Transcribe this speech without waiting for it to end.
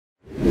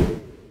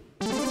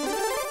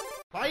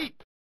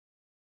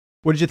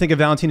What did you think of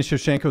Valentina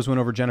Shevchenko's win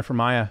over Jennifer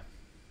Maia?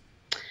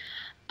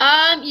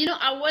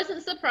 I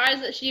wasn't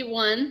surprised that she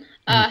won.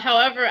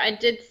 However, I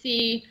did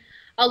see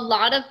a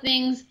lot of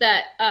things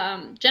that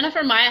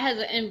Jennifer Maia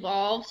has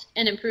evolved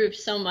and improved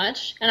so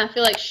much, and I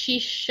feel like she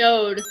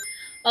showed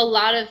a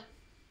lot of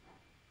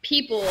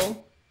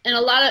people and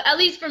a lot of, at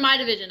least for my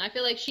division, I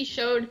feel like she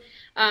showed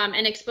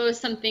and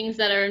exposed some things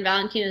that are in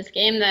Valentina's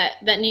game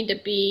that need to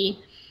be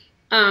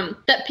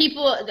that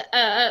people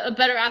a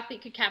better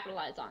athlete could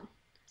capitalize on.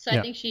 So I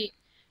Yeah. think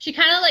she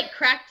kind of like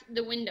cracked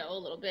the window a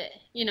little bit,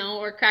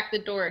 or cracked the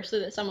door so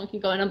that someone can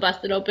go in and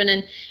bust it open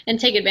and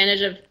take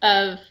advantage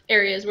of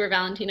areas where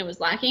Valentina was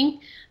lacking.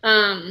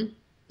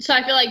 So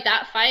I feel like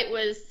that fight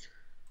was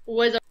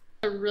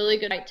a really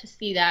good fight to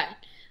see that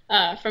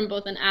from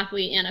both an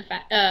athlete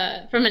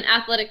and from an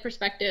athletic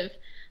perspective,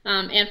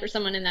 and for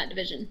someone in that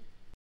division.